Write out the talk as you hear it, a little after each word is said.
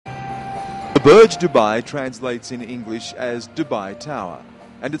Burj Dubai translates in English as Dubai Tower,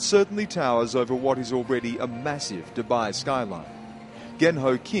 and it certainly towers over what is already a massive Dubai skyline.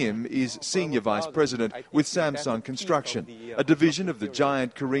 Gen-Ho Kim is Senior Vice President with Samsung Construction, a division of the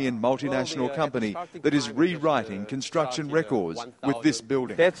giant Korean multinational company that is rewriting construction records with this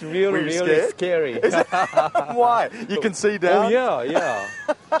building. That's really scary. Why? You can see down? Oh, yeah.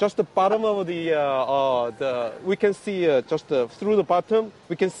 Just the bottom of we can see just through the bottom,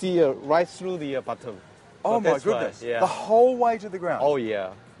 we can see right through the bottom. Oh, my goodness. Yeah. The whole way to the ground? Oh,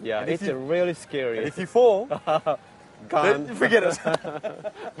 yeah. Yeah, it's really scary. If you fall... Gone. Forget it.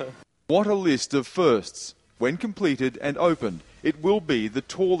 What a list of firsts. When completed and opened, it will be the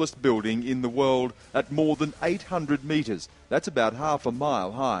tallest building in the world at more than 800 metres. That's about half a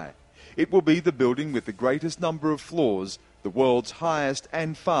mile high. It will be the building with the greatest number of floors, the world's highest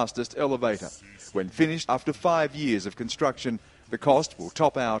and fastest elevator. When finished after 5 years of construction, the cost will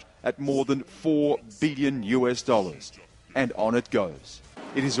top out at more than $4 billion. And on it goes.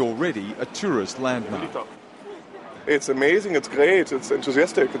 It is already a tourist landmark. It's amazing, it's great, it's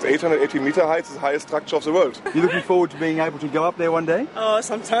enthusiastic. It's 880 meter high, it's the highest structure of the world. You're looking forward to being able to go up there one day? Oh,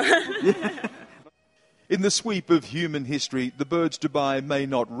 sometime. Yeah. In the sweep of human history, the Burj Dubai may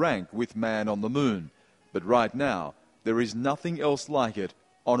not rank with man on the moon, but right now, there is nothing else like it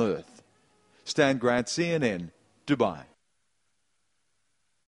on Earth. Stan Grant, CNN, Dubai.